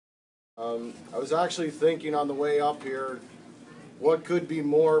I was actually thinking on the way up here, what could be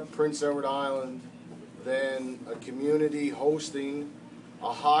more Prince Edward Island than a community hosting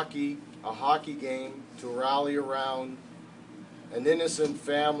a hockey game to rally around an innocent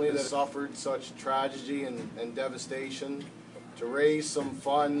family that suffered such tragedy and devastation, to raise some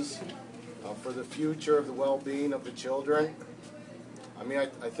funds for the future of the well-being of the children. I mean,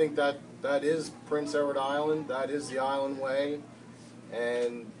 I think that is Prince Edward Island. That is the Island Way,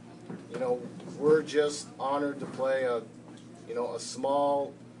 and you know, we're just honored to play a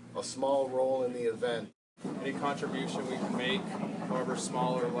small role in the event. Any contribution we can make, however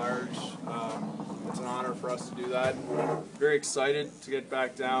small or large, it's an honor for us to do that. Very excited to get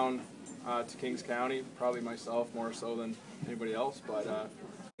back down to Kings County, probably myself more so than anybody else. But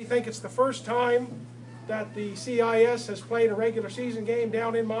we think it's the first time that the CIS has played a regular season game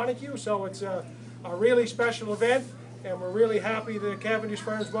down in Montague, so it's a really special event, and we're really happy that Cavendish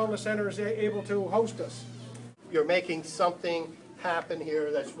Farms Wellness Center is able to host us. You're making something happen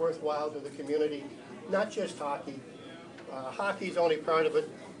here that's worthwhile to the community, not just hockey. Hockey's only part of it,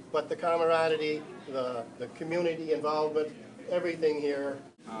 but the camaraderie, the community involvement, everything here.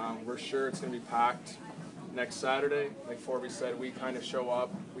 We're sure it's going to be packed next Saturday. Like Forby said, we kind of show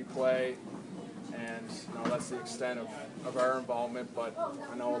up, we play, and that's the extent of our involvement, but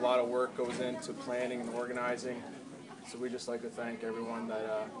I know a lot of work goes into planning and organizing, so we just like to thank everyone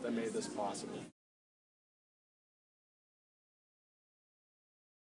that made this possible.